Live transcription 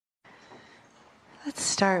Let's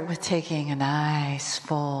start with taking a nice,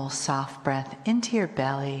 full, soft breath into your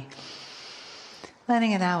belly,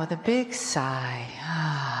 letting it out with a big sigh.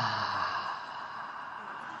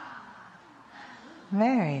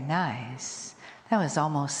 Very nice. That was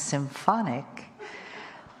almost symphonic.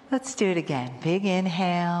 Let's do it again. Big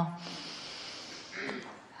inhale.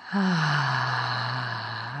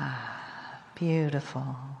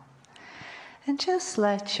 Beautiful. And just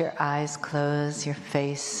let your eyes close, your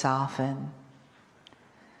face soften.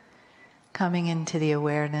 Coming into the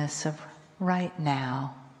awareness of right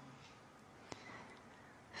now.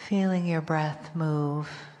 Feeling your breath move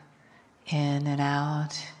in and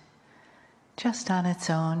out, just on its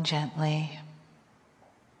own gently.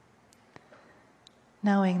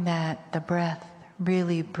 Knowing that the breath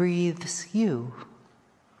really breathes you.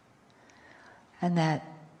 And that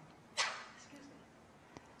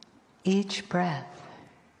each breath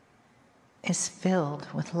is filled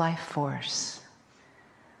with life force,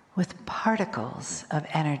 with particles of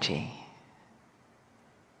energy.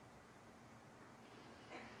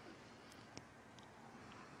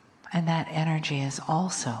 And that energy is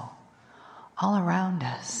also all around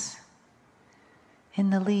us, in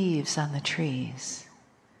the leaves on the trees,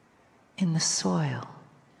 in the soil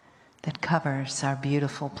that covers our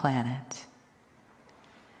beautiful planet,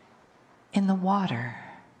 in the water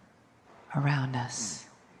around us,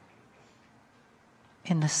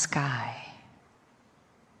 in the sky.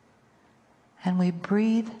 And we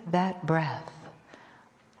breathe that breath,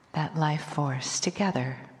 that life force,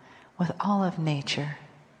 together with all of nature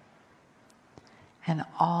and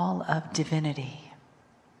all of divinity.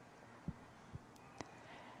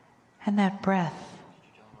 And that breath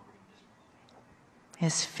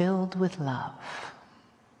is filled with love.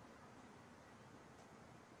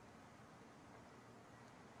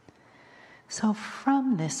 So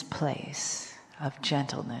from this place of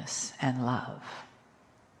gentleness and love,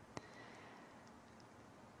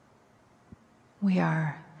 we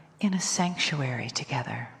are in a sanctuary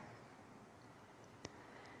together,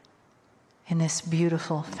 in this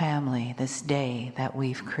beautiful family, this day that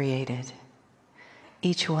we've created,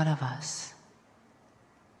 each one of us.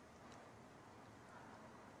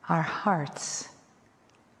 Our hearts,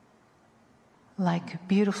 like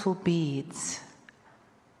beautiful beads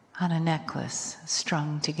on a necklace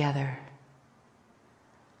strung together.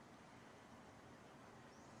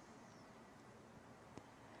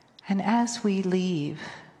 And as we leave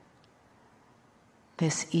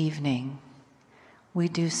this evening, we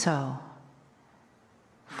do so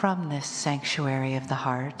from this sanctuary of the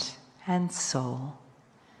heart and soul.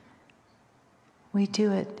 We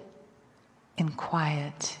do it in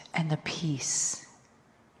quiet and the peace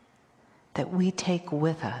that we take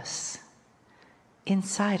with us,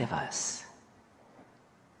 inside of us,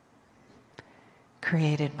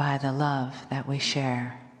 created by the love that we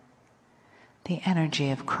share, the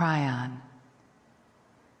energy of Kryon,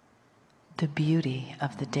 the beauty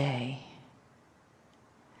of the day,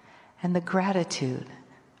 and the gratitude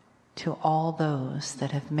to all those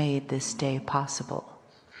that have made this day possible,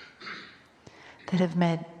 that have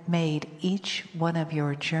made each one of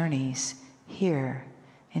your journeys here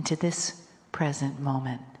into this present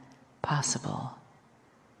moment possible.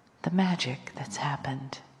 The magic that's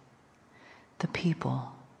happened, the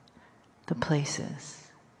people, the places,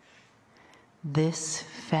 this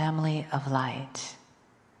family of light,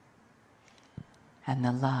 and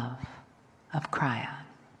the love of Kryon.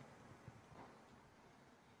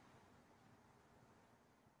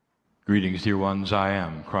 Greetings, dear ones. I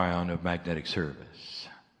am Kryon of Magnetic Service.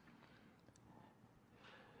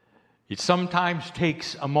 It sometimes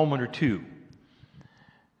takes a moment or two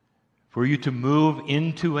for you to move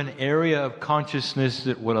into an area of consciousness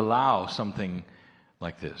that would allow something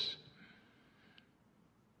like this.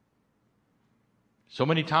 So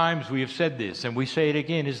many times we have said this, and we say it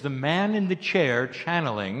again: is the man in the chair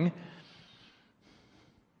channeling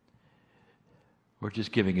or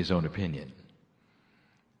just giving his own opinion?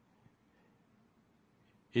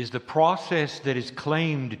 Is the process that is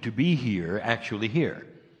claimed to be here actually here?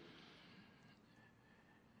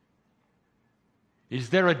 Is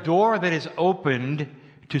there a door that is opened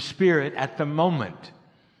to spirit at the moment?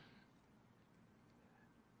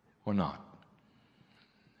 Or not?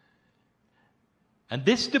 And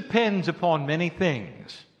this depends upon many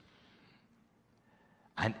things.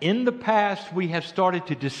 And in the past, we have started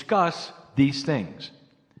to discuss these things.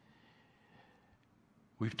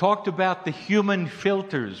 We've talked about the human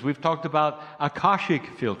filters. We've talked about Akashic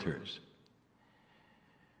filters.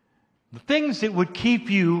 The things that would keep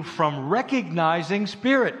you from recognizing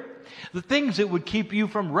spirit. The things that would keep you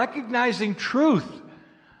from recognizing truth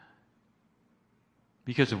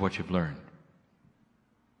because of what you've learned.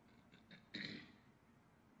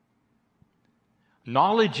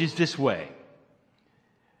 Knowledge is this way.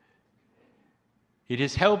 It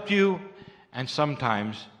has helped you, and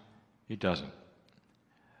sometimes it doesn't.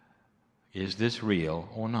 Is this real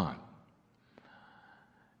or not?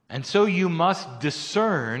 And so you must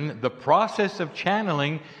discern the process of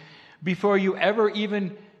channeling before you ever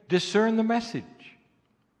even discern the message.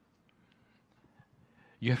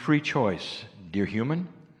 You have free choice, dear human,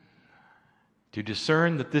 to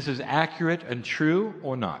discern that this is accurate and true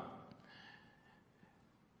or not.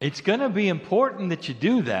 It's going to be important that you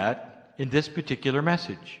do that in this particular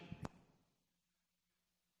message.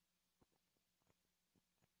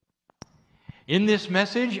 In this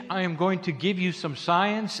message, I am going to give you some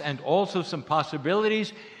science and also some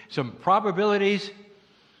possibilities, some probabilities,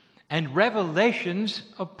 and revelations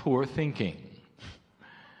of poor thinking.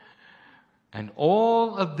 And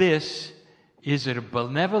all of this is a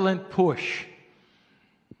benevolent push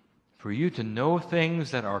for you to know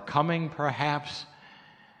things that are coming, perhaps,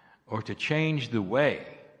 or to change the way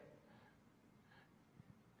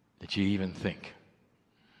that you even think.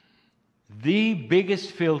 The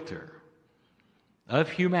biggest filter of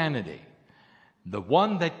humanity, the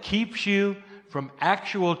one that keeps you from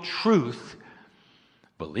actual truth,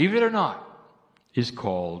 believe it or not, is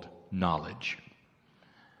called knowledge.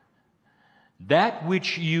 That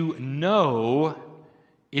which you know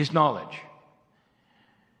is knowledge.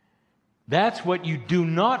 That's what you do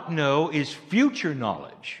not know is future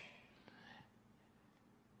knowledge.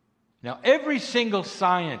 Now, every single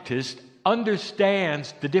scientist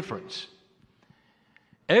understands the difference.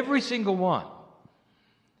 Every single one.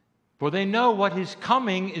 For they know what is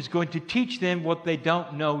coming is going to teach them what they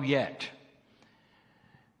don't know yet.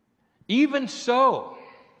 Even so,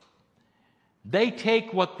 they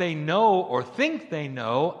take what they know or think they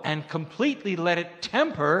know and completely let it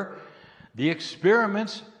temper the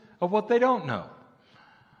experiments of what they don't know.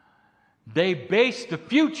 They base the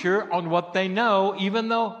future on what they know, even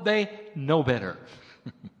though they know better.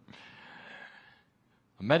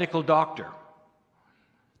 A medical doctor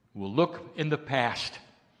will look in the past,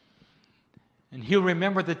 and he'll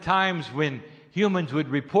remember the times when humans would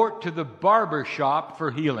report to the barber shop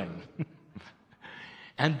for healing.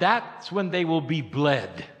 And that's when they will be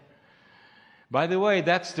bled. By the way,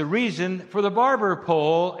 that's the reason for the barber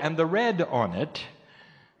pole and the red on it.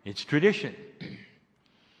 It's tradition.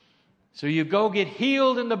 So you go get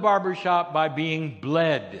healed in the barber shop by being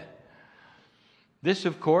bled. This,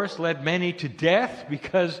 of course, led many to death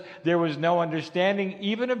because there was no understanding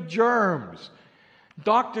even of germs.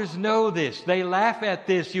 Doctors know this. They laugh at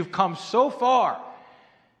this. You've come so far.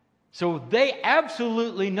 So they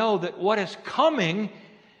absolutely know that what is coming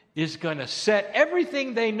is going to set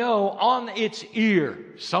everything they know on its ear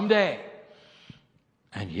someday.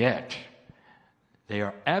 And yet, they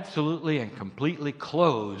are absolutely and completely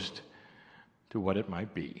closed to what it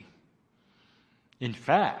might be. In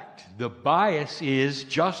fact, the bias is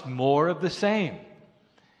just more of the same.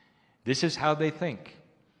 This is how they think.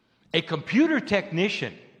 A computer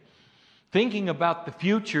technician thinking about the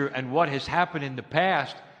future and what has happened in the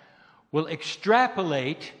past will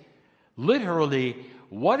extrapolate literally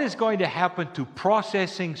what is going to happen to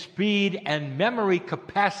processing speed and memory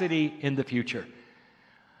capacity in the future.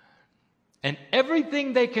 And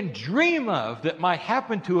everything they can dream of that might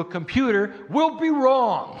happen to a computer will be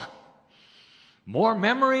wrong. More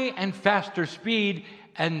memory and faster speed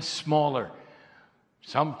and smaller.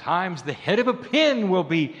 Sometimes the head of a pin will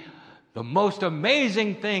be the most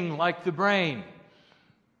amazing thing, like the brain.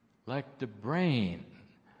 Like the brain,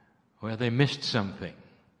 where they missed something.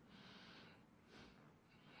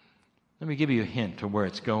 Let me give you a hint to where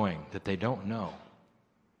it's going that they don't know.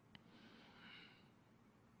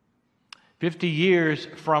 50 years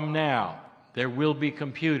from now, there will be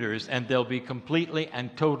computers, and they'll be completely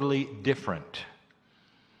and totally different.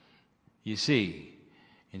 You see,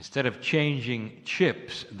 instead of changing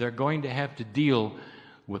chips, they're going to have to deal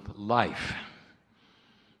with life.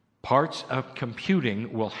 Parts of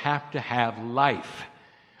computing will have to have life,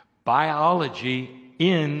 biology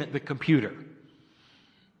in the computer.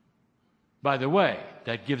 By the way,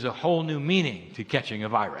 that gives a whole new meaning to catching a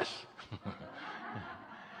virus.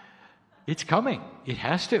 It's coming. It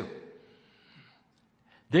has to.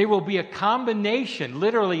 There will be a combination,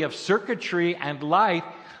 literally, of circuitry and life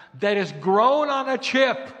that is grown on a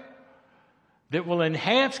chip that will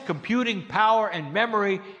enhance computing power and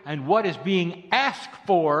memory, and what is being asked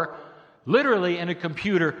for, literally, in a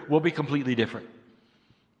computer will be completely different.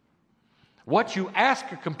 What you ask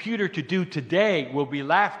a computer to do today will be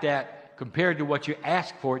laughed at compared to what you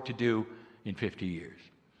ask for it to do in 50 years.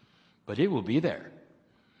 But it will be there.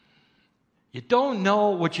 You don't know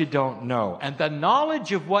what you don't know. And the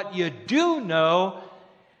knowledge of what you do know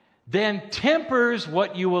then tempers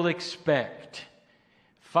what you will expect.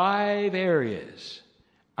 5 areas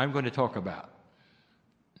I'm going to talk about.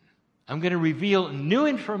 I'm going to reveal new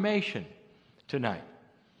information tonight,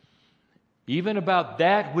 even about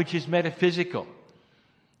that which is metaphysical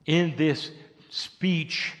in this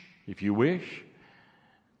speech, if you wish,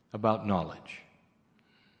 about knowledge.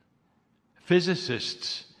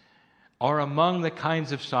 Physicists are among the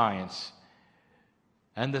kinds of science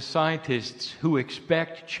and the scientists who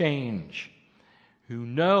expect change, who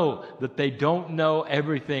know that they don't know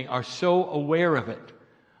everything, are so aware of it.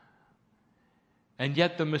 And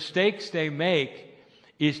yet the mistakes they make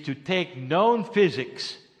is to take known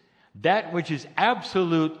physics, that which is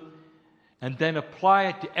absolute, and then apply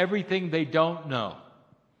it to everything they don't know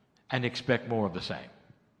and expect more of the same.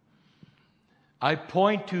 I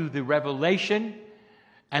point to the revelation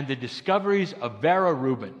and the discoveries of Vera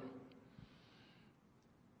Rubin.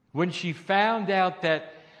 When she found out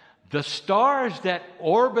that the stars that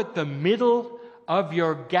orbit the middle of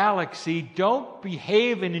your galaxy don't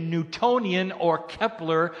behave in a Newtonian or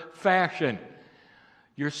Kepler fashion.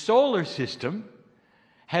 Your solar system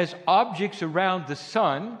has objects around the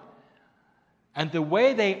sun, and the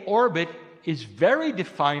way they orbit is very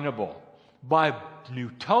definable by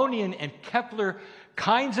Newtonian and Kepler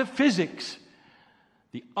kinds of physics.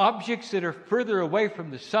 The objects that are further away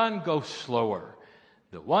from the sun go slower.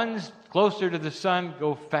 The ones closer to the sun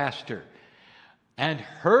go faster. And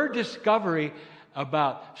her discovery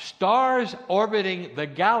about stars orbiting the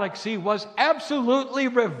galaxy was absolutely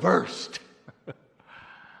reversed.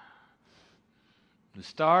 The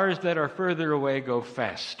stars that are further away go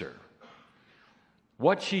faster.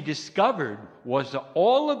 What she discovered was that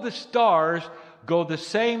all of the stars go the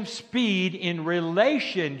same speed in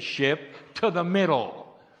relationship to the middle.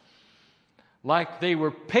 Like they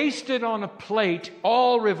were pasted on a plate,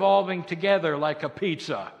 all revolving together like a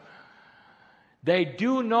pizza. They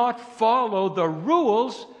do not follow the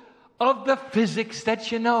rules of the physics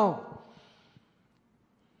that you know.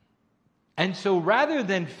 And so rather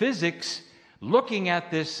than physics looking at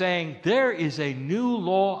this saying, there is a new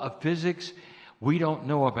law of physics we don't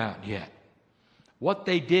know about yet, what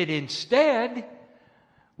they did instead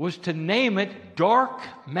was to name it dark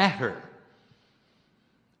matter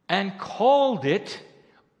and called it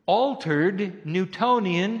altered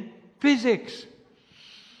Newtonian physics.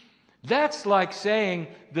 That's like saying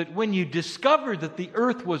that when you discovered that the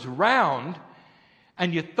earth was round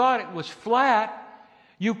and you thought it was flat,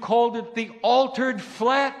 you called it the altered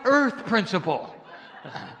flat earth principle.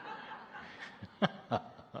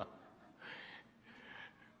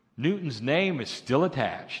 Newton's name is still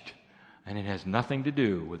attached, and it has nothing to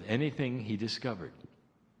do with anything he discovered.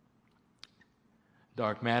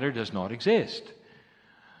 Dark matter does not exist.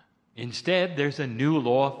 Instead, there's a new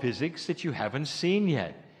law of physics that you haven't seen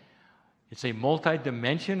yet. It's a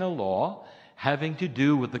multidimensional law having to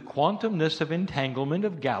do with the quantumness of entanglement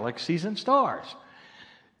of galaxies and stars.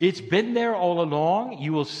 It's been there all along.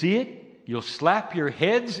 You will see it. You'll slap your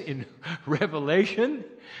heads in revelation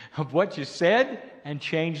of what you said and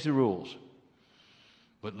change the rules.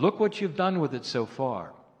 But look what you've done with it so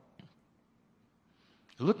far.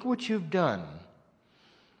 Look what you've done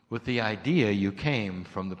with the idea you came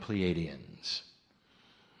from the Pleiadians.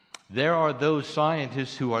 There are those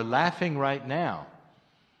scientists who are laughing right now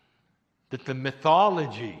that the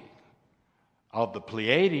mythology of the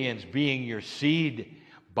Pleiadians being your seed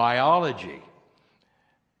biology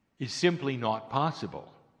is simply not possible.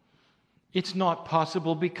 It's not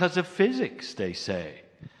possible because of physics, they say.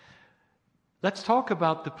 Let's talk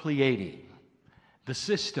about the Pleiadi, the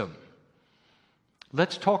system.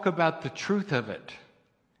 Let's talk about the truth of it.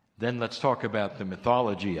 Then let's talk about the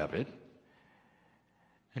mythology of it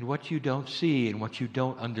and what you don't see and what you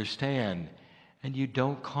don't understand and you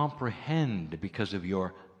don't comprehend because of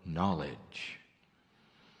your knowledge.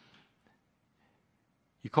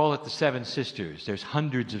 You call it the Seven Sisters. There's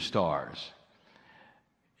hundreds of stars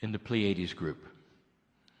in the Pleiades group.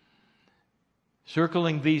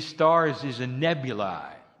 Circling these stars is a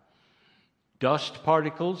nebulae, dust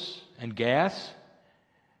particles and gas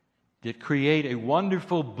that create a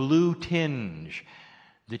wonderful blue tinge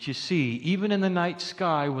that you see even in the night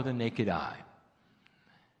sky with a naked eye.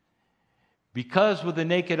 Because with the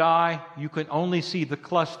naked eye you can only see the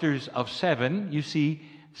clusters of 7, you see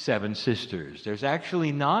 7 sisters. There's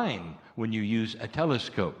actually 9 when you use a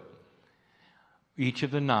telescope. Each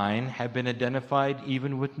of the 9 have been identified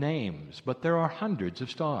even with names, but there are hundreds of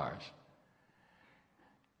stars.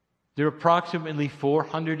 They're approximately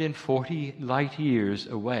 440 light years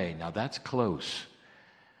away. Now that's close.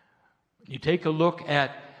 You take a look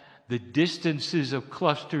at the distances of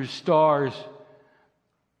cluster stars,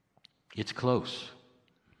 it's close.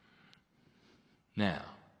 Now,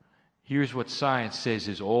 here's what science says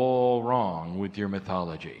is all wrong with your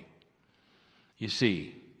mythology. You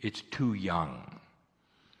see, it's too young.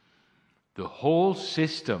 The whole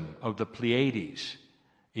system of the Pleiades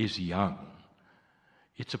is young.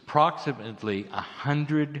 It's approximately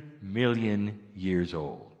 100 million years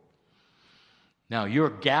old. Now, your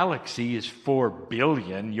galaxy is 4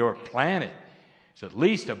 billion. Your planet is at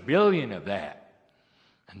least 1 billion of that.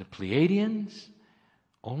 And the Pleiadians,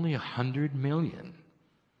 only 100 million.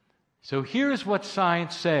 So here's what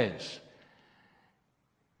science says.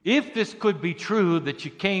 If this could be true that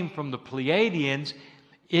you came from the Pleiadians,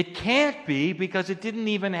 it can't be because it didn't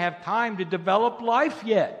even have time to develop life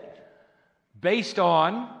yet, based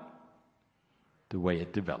on the way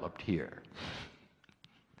it developed here.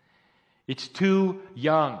 It's too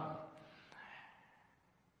young.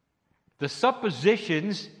 The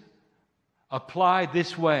suppositions apply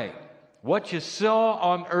this way. What you saw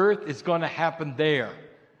on Earth is going to happen there.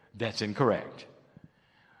 That's incorrect.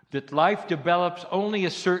 That life develops only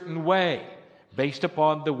a certain way, based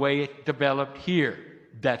upon the way it developed here.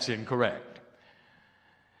 That's incorrect.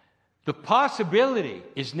 The possibility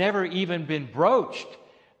has never even been broached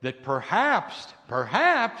that perhaps,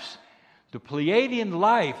 the Pleiadian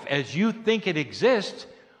life, as you think it exists,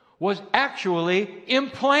 was actually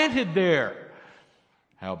implanted there.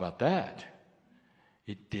 How about that?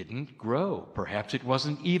 It didn't grow. Perhaps it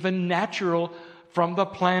wasn't even natural from the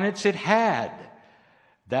planets it had.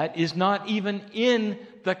 That is not even in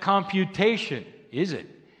the computation, is it?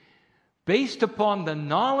 Based upon the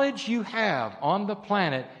knowledge you have on the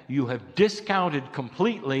planet, you have discounted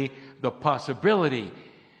completely the possibility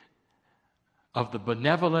of the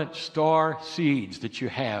benevolent star seeds that you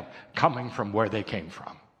have coming from where they came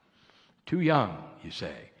from. Too young, you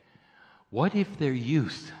say. What if their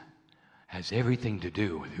youth has everything to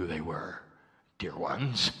do with who they were, dear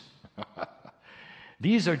ones?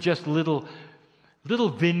 These are just little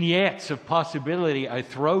vignettes of possibility I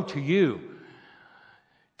throw to you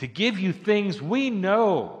to give you things we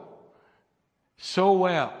know so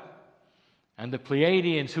well. And the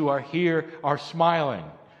Pleiadians who are here are smiling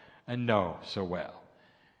and know so well.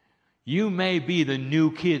 You may be the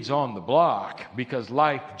new kids on the block because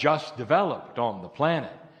life just developed on the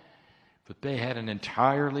planet, but they had an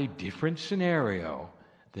entirely different scenario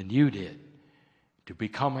than you did. To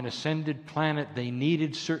become an ascended planet, they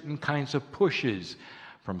needed certain kinds of pushes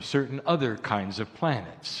from certain other kinds of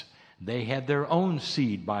planets. They had their own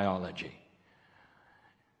seed biology.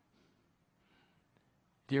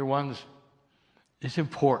 Dear ones, it's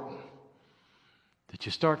important that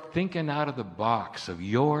you start thinking out of the box of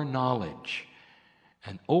your knowledge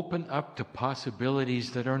and open up to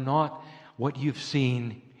possibilities that are not what you've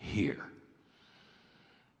seen here.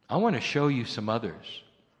 I want to show you some others.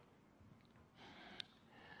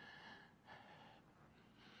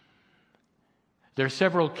 There are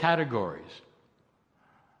several categories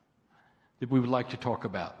that we would like to talk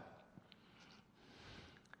about.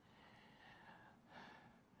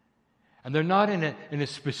 And they're not in a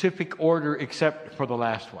specific order except for the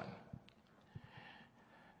last one.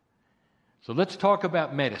 So let's talk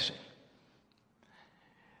about medicine.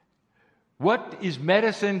 What is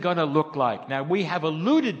medicine going to look like? Now, we have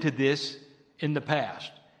alluded to this in the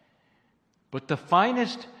past, but the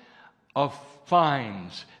finest of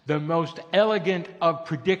finds, the most elegant of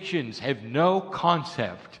predictions, have no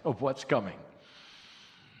concept of what's coming.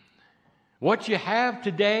 What you have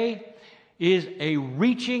today is a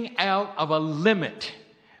reaching out of a limit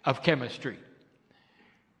of chemistry.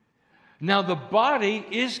 Now, the body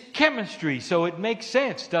is chemistry, so it makes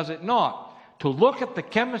sense, does it not, to look at the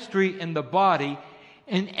chemistry in the body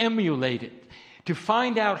and emulate it, to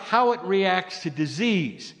find out how it reacts to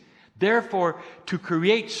disease, therefore to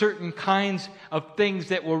create certain kinds of things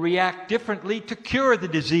that will react differently to cure the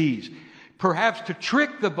disease, perhaps to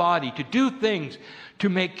trick the body, to do things, to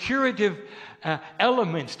make curative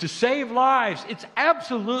elements, to save lives. It's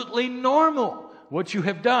absolutely normal what you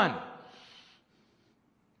have done.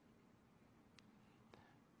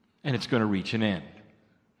 And it's going to reach an end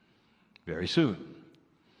very soon.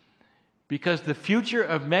 Because the future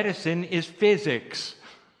of medicine is physics,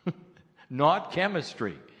 not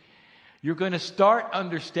chemistry. You're going to start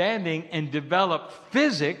understanding and develop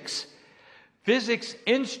physics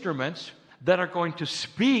instruments that are going to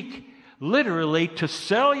speak literally to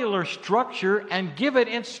cellular structure and give it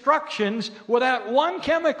instructions without one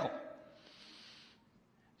chemical.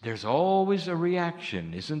 There's always a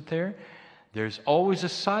reaction, isn't there? There's always a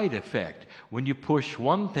side effect. When you push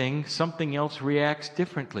one thing, something else reacts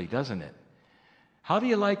differently, doesn't it? How do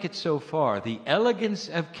you like it so far? The elegance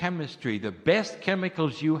of chemistry, the best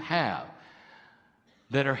chemicals you have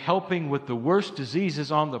that are helping with the worst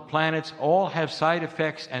diseases on the planet, all have side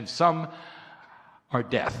effects, and some are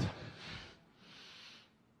death.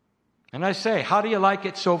 And I say, how do you like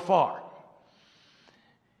it so far?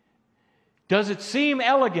 Does it seem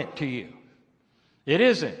elegant to you? It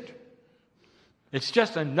isn't. It's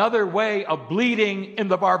just another way of bleeding in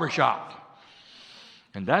the barbershop.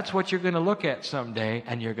 And that's what you're going to look at someday,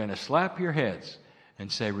 and you're going to slap your heads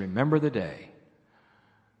and say, remember the day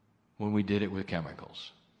when we did it with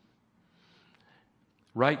chemicals.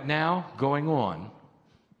 Right now, going on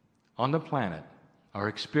the planet, are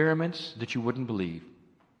experiments that you wouldn't believe.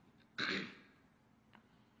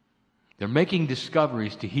 They're making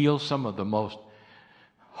discoveries to heal some of the most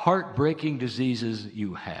heartbreaking diseases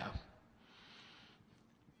you have.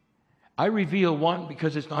 I reveal one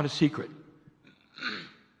because it's not a secret.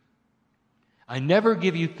 I never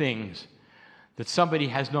give you things that somebody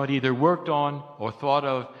has not either worked on or thought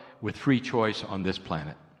of with free choice on this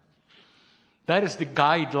planet. That is the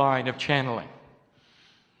guideline of channeling.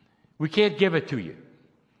 We can't give it to you.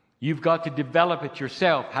 You've got to develop it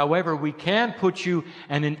yourself. However, we can put you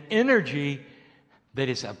in an energy that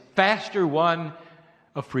is a faster one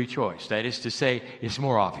of free choice. That is to say, it's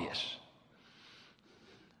more obvious.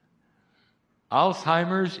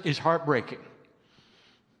 Alzheimer's is heartbreaking.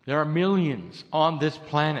 There are millions on this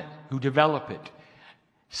planet who develop it,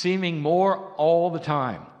 seeming more all the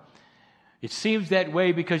time. It seems that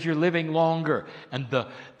way because you're living longer, and the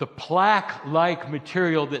plaque-like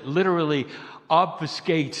material that literally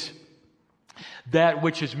obfuscates that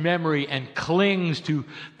which is memory and clings to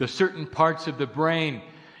the certain parts of the brain,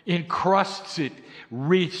 encrusts it,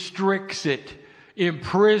 restricts it,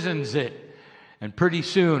 imprisons it, and pretty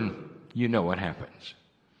soon you know what happens.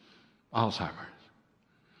 Alzheimer's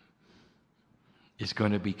is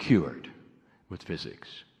going to be cured with physics.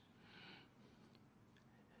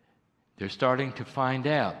 They're starting to find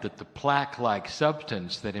out that the plaque-like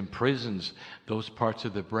substance that imprisons those parts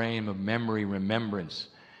of the brain of memory, remembrance,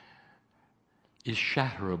 is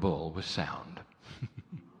shatterable with sound.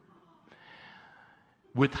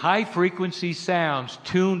 With high-frequency sounds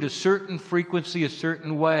tuned a certain frequency a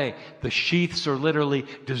certain way, the sheaths are literally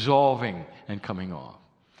dissolving and coming off.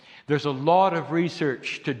 There's a lot of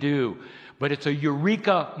research to do, but it's a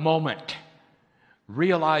eureka moment,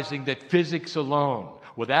 realizing that physics alone,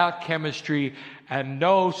 without chemistry and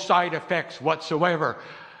no side effects whatsoever,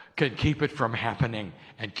 can keep it from happening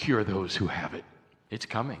and cure those who have it. It's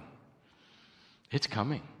coming. It's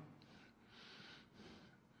coming.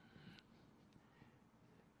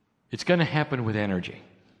 It's going to happen with energy.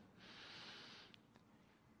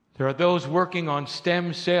 There are those working on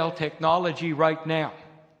stem cell technology right now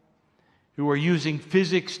who are using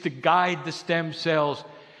physics to guide the stem cells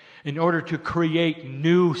in order to create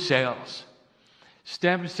new cells.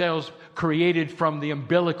 Stem cells created from the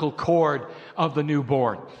umbilical cord of the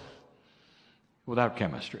newborn without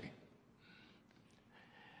chemistry.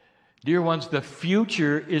 Dear ones, the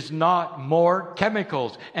future is not more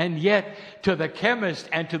chemicals. And yet, to the chemist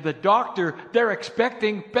and to the doctor, they're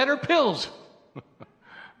expecting better pills.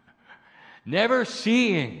 Never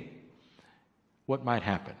seeing what might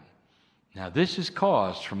happen. Now, this is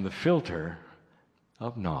caused from the filter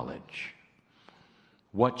of knowledge.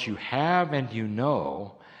 What you have and you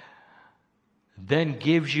know then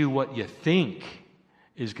gives you what you think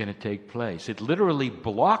is going to take place. It literally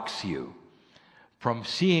blocks you from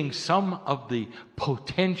seeing some of the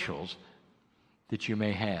potentials that you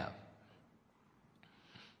may have.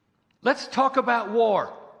 Let's talk about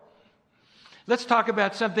war. Let's talk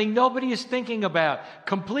about something nobody is thinking about,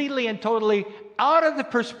 completely and totally out of the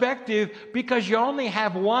perspective because you only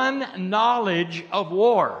have one knowledge of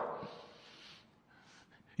war.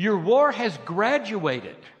 Your war has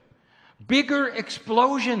graduated. Bigger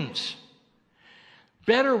explosions.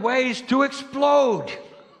 Better ways to explode.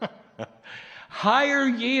 Higher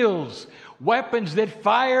yields. Weapons that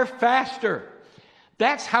fire faster.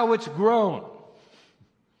 That's how it's grown.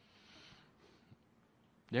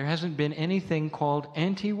 There hasn't been anything called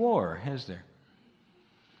anti-war, has there?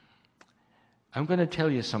 I'm going to tell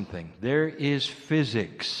you something. There is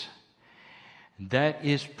physics that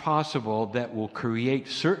is possible that will create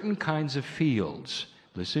certain kinds of fields.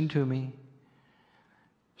 Listen to me.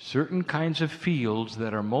 Certain kinds of fields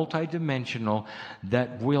that are multidimensional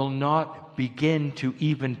that will not begin to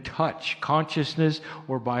even touch consciousness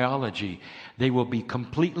or biology. They will be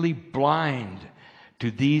completely blind to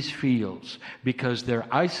these fields because they're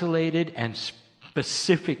isolated and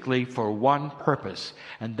specifically for one purpose,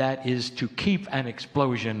 and that is to keep an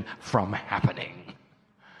explosion from happening.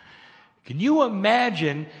 Can you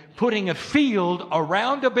imagine putting a field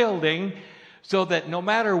around a building so that no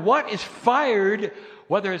matter what is fired,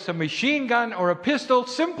 whether it's a machine gun or a pistol,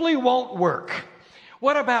 simply won't work?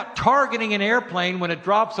 What about targeting an airplane when it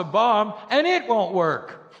drops a bomb and it won't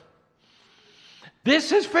work?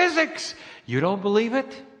 This is physics. You don't believe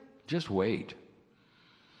it? Just wait.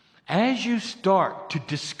 As you start to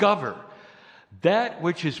discover that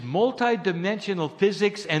which is multidimensional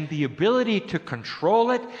physics and the ability to control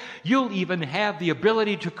it, you'll even have the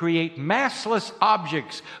ability to create massless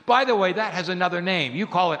objects. By the way, that has another name. You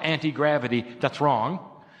call it anti-gravity. That's wrong.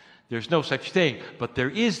 There's no such thing. But there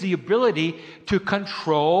is the ability to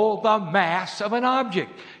control the mass of an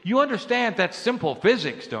object. You understand that's simple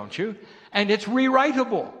physics, don't you? And it's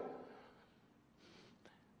rewritable.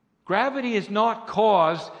 Gravity is not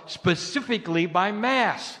caused specifically by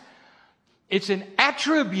mass. It's an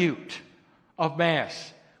attribute of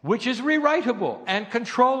mass, which is rewritable and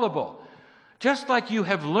controllable. Just like you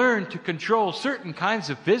have learned to control certain kinds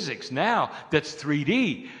of physics now that's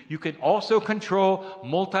 3D, you can also control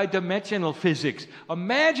multidimensional physics.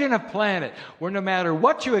 Imagine a planet where no matter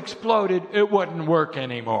what you exploded, it wouldn't work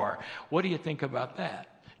anymore. What do you think about that?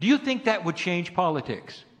 Do you think that would change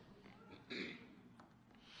politics?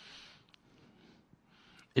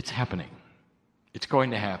 It's happening. It's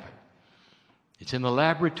going to happen. It's in the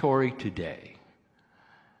laboratory today.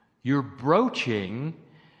 You're broaching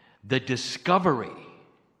the discovery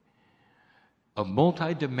of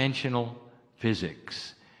multidimensional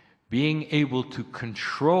physics, being able to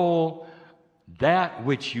control that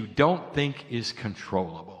which you don't think is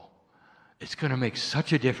controllable. It's going to make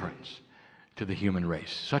such a difference to the human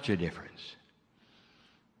race, such a difference.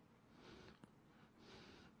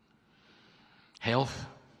 Health,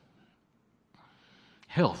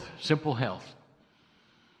 simple health.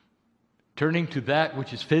 Turning to that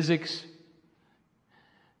which is physics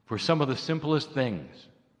for some of the simplest things.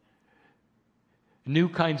 New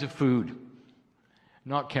kinds of food,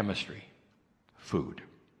 not chemistry, food.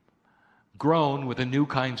 Grown with the new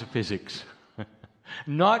kinds of physics.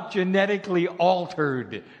 Not genetically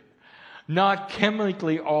altered, not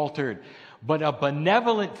chemically altered, but a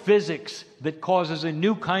benevolent physics that causes a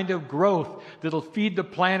new kind of growth that'll feed the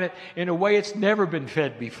planet in a way it's never been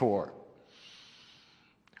fed before.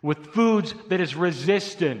 With foods that is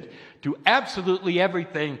resistant to absolutely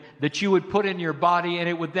everything that you would put in your body, and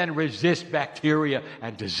it would then resist bacteria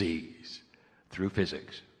and disease through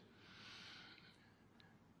physics.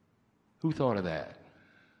 Who thought of that?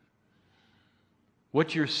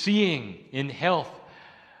 What you're seeing in health,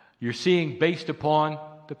 you're seeing based upon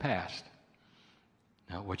the past,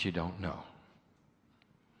 not what you don't know.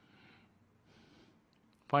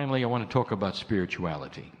 Finally, I want to talk about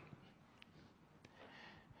spirituality.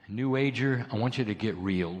 New Ager, I want you to get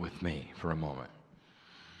real with me for a moment.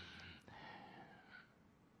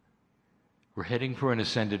 We're heading for an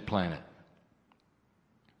ascended planet.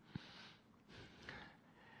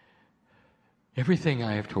 Everything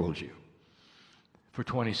I have told you for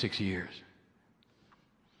 26 years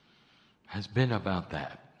has been about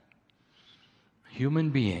that. Human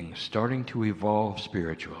beings starting to evolve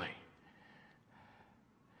spiritually.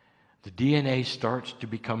 The DNA starts to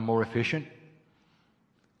become more efficient.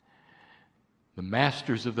 The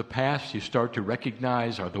masters of the past you start to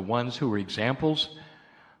recognize are the ones who were examples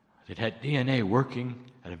that had DNA working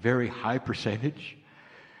at a very high percentage.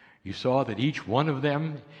 You saw that each one of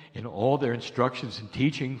them, in all their instructions and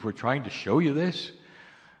teachings, were trying to show you this.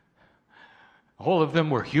 All of them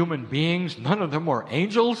were human beings. None of them were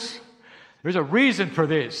angels. There's a reason for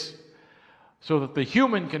this, so that the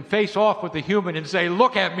human can face off with the human and say,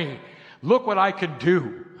 look at me. Look what I can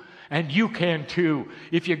do. And you can too,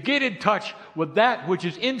 if you get in touch with that which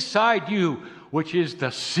is inside you, which is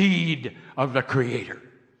the seed of the Creator.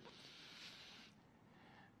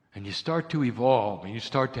 And you start to evolve, and you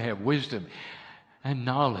start to have wisdom and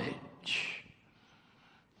knowledge.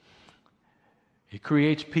 It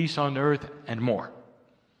creates peace on earth and more.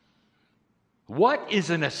 What is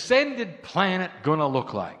an ascended planet going to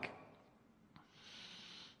look like?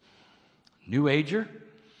 New Ager,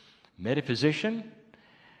 metaphysician,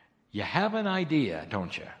 you have an idea,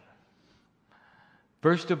 don't you?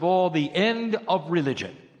 First of all, the end of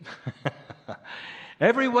religion.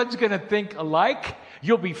 Everyone's going to think alike.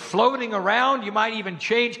 You'll be floating around. You might even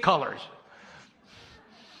change colors.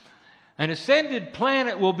 An ascended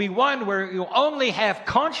planet will be one where you'll only have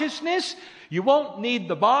consciousness. You won't need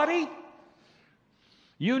the body.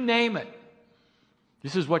 You name it.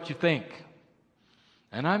 This is what you think.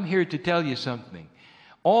 And I'm here to tell you something.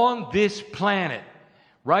 On this planet,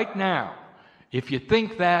 right now, if you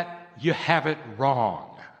think that, you have it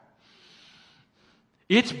wrong.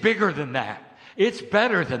 It's bigger than that. It's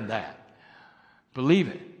better than that. Believe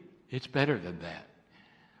it. It's better than that.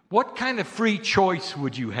 What kind of free choice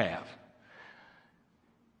would you have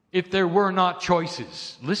if there were not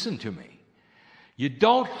choices? Listen to me. You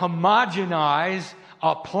don't homogenize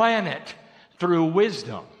a planet through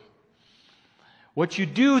wisdom. What you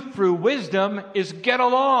do through wisdom is get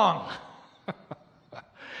along.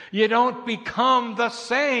 You don't become the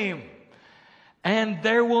same. And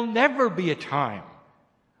there will never be a time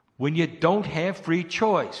when you don't have free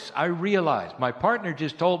choice. I realize my partner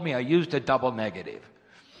just told me I used a double negative.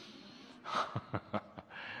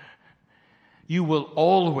 You will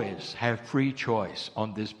always have free choice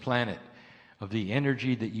on this planet of the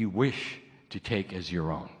energy that you wish to take as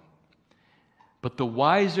your own. But the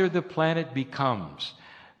wiser the planet becomes,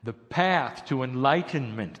 the path to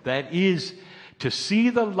enlightenment, that is, to see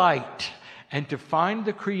the light and to find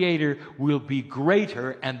the Creator, will be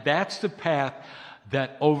greater, and that's the path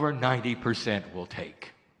that over 90% will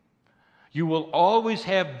take. You will always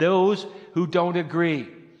have those who don't agree,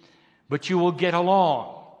 but you will get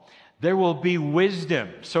along. There will be wisdom,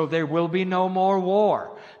 so there will be no more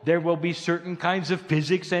war. There will be certain kinds of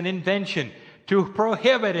physics and invention to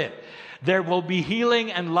prohibit it. There will be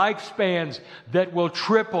healing and lifespans that will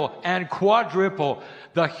triple and quadruple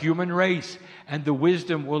the human race, and the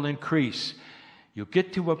wisdom will increase. You'll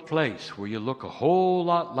get to a place where you look a whole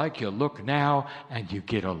lot like you look now, and you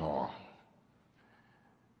get along.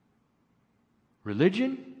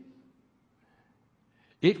 Religion?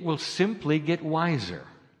 It will simply get wiser.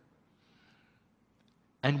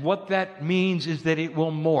 And what that means is that it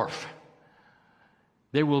will morph.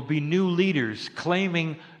 There will be new leaders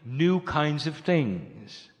claiming new kinds of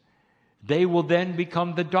things. They will then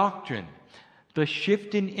become the doctrine. The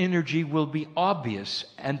shift in energy will be obvious,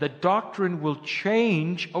 and the doctrine will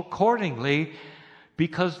change accordingly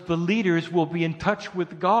because the leaders will be in touch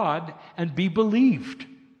with God and be believed.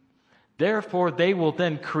 Therefore, they will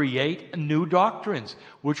then create new doctrines,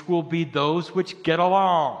 which will be those which get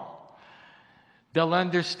along. They'll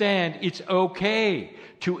understand it's okay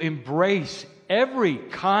to embrace every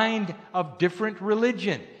kind of different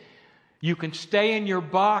religion. You can stay in your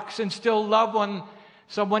box and still love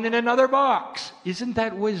someone in another box. Isn't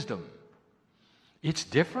that wisdom? It's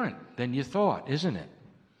different than you thought, isn't it?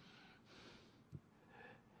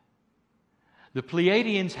 The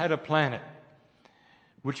Pleiadians had a planet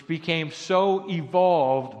which became so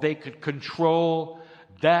evolved they could control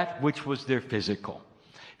that which was their physical.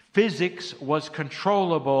 Physics was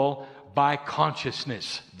controllable by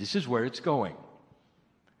consciousness. This is where it's going.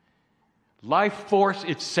 Life force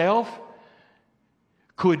itself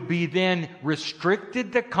could be then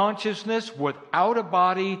restricted to consciousness without a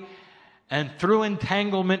body and through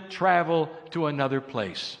entanglement travel to another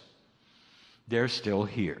place. They're still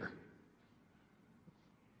here.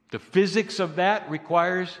 The physics of that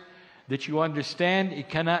requires that you understand it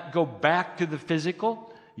cannot go back to the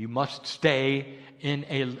physical. You must stay in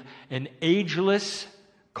an ageless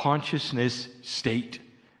consciousness state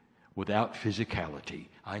without physicality.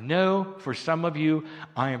 I know for some of you,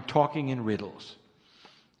 I am talking in riddles.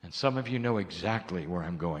 And some of you know exactly where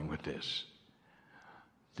I'm going with this.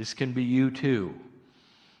 This can be you too.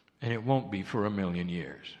 And it won't be for 1,000,000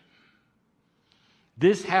 years.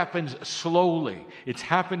 This happens slowly. It's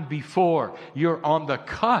happened before. You're on the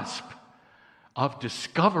cusp of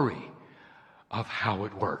discovery of how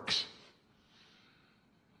it works.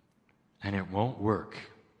 And it won't work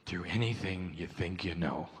through anything you think you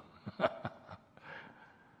know.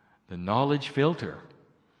 The knowledge filter,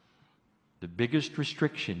 the biggest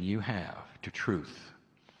restriction you have to truth,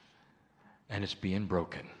 and it's being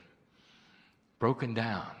broken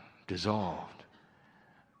down, dissolved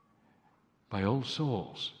by old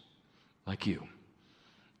souls like you,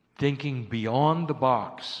 thinking beyond the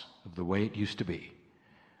box of the way it used to be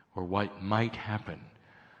or what might happen,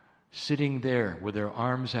 sitting there with their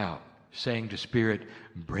arms out, saying to Spirit,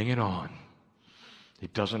 bring it on.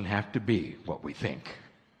 It doesn't have to be what we think.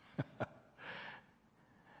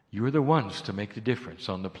 You're the ones to make the difference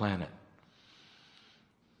on the planet.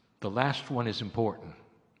 The last one is important.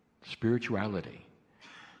 Spirituality.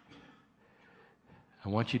 I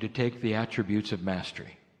want you to take the attributes of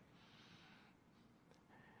mastery.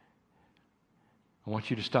 I want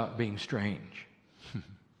you to stop being strange.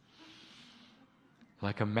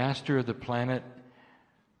 Like a master of the planet,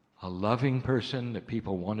 a loving person that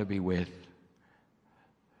people want to be with,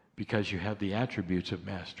 because you have the attributes of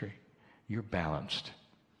mastery. You're balanced.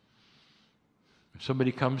 If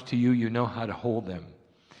somebody comes to you, you know how to hold them.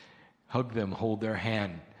 Hug them, hold their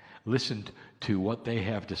hand. Listen to what they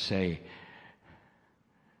have to say.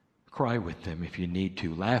 Cry with them if you need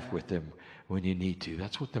to. Laugh with them when you need to.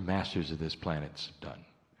 That's what the masters of this planet's done.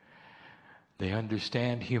 They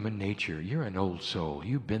understand human nature. You're an old soul.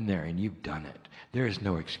 You've been there and you've done it. There is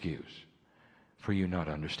no excuse for you not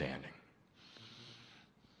understanding.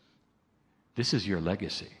 This is your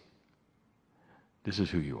legacy. This is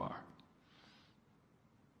who you are.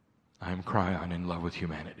 I am Kryon in love with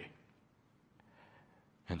humanity.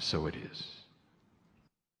 And so it is.